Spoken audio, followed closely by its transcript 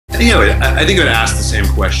I think I would ask the same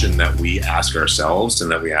question that we ask ourselves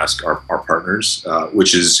and that we ask our partners,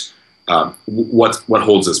 which is what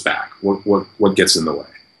holds us back? What gets in the way?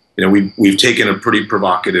 We've taken a pretty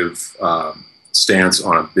provocative stance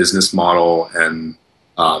on a business model and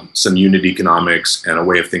some unit economics and a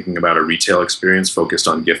way of thinking about a retail experience focused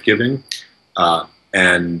on gift giving.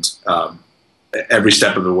 And every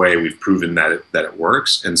step of the way, we've proven that it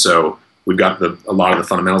works. And so we've got a lot of the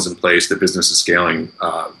fundamentals in place. The business is scaling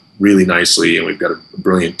really nicely, and we've got a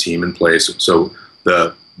brilliant team in place. So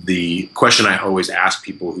the question I always ask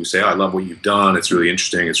people who say, "Oh, I love what you've done. It's really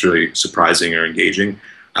interesting. It's really surprising or engaging."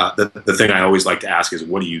 The thing I always like to ask is,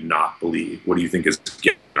 what do you not believe? What do you think is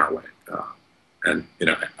getting in our way? And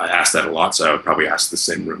I ask that a lot, so I would probably ask the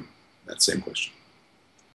same room that same question.